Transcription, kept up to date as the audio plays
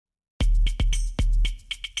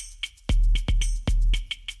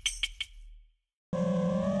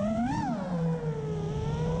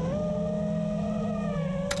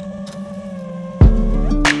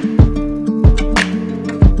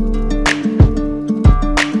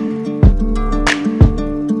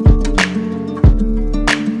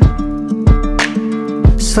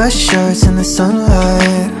Sweatshirts in the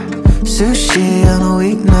sunlight, sushi on a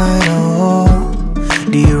weeknight, oh,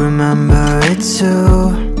 do you remember it too?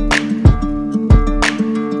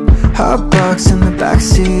 Hot box in the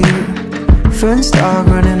backseat, friend's dog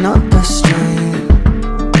running up the street,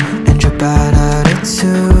 and your bad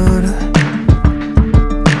attitude.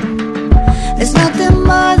 There's nothing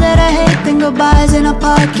more that I hate than goodbyes in a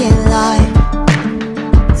parking lot.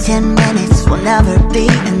 10 minutes will never be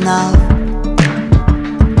enough.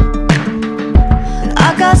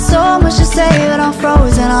 I got so much to say, but I'm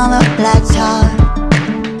frozen on the blacktop.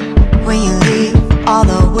 When you leave, all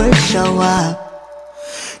the words show up.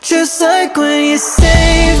 Just like when you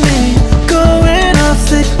saved me, going off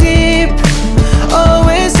the deep.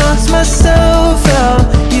 Always lost myself out,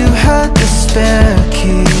 you had the spare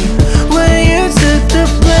key. When you took the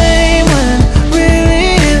blame, when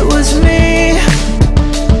really it was me.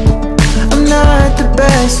 I'm not the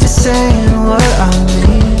best at saying what I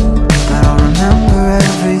mean, but I'll remember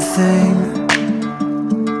everything.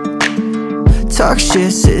 Talk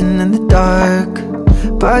shit sitting in the dark,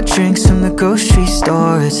 buy drinks from the grocery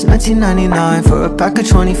store. It's $19.99 for a pack of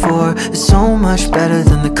 24. It's so much better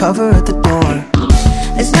than the cover at the door.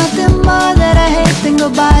 There's nothing more that I hate than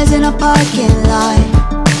goodbyes in a parking lot.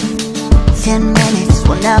 10 minutes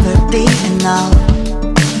will never be enough.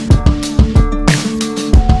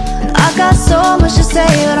 I got so much to say,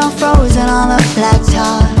 but I'm frozen on the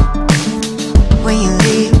blacktop. When you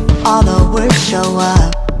leave, all the words show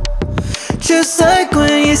up. Just like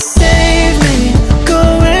when you saved me,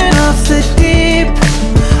 going off the deep.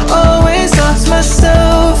 Always lost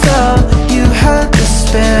myself out, you had the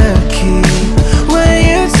spare key. When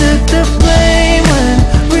you took the blame, when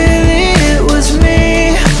really it was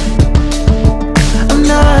me. I'm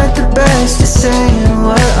not the best at saying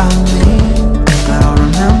what I mean, but I'll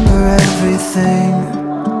remember everything.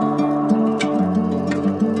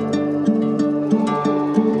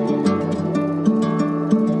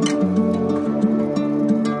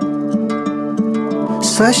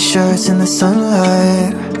 Sweatshirts in the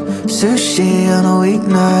sunlight, sushi on a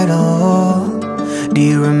weeknight, oh, do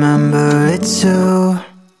you remember it too?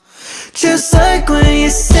 Just like when you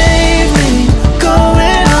saved me,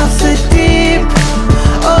 going off the deep.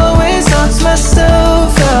 Always lost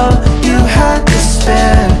myself out, you had the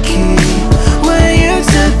spare key. When you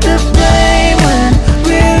took the blame, when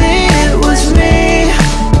really it was me.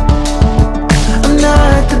 I'm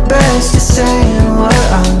not the best at saying what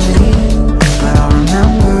I mean, but I'll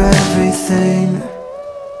remember everything.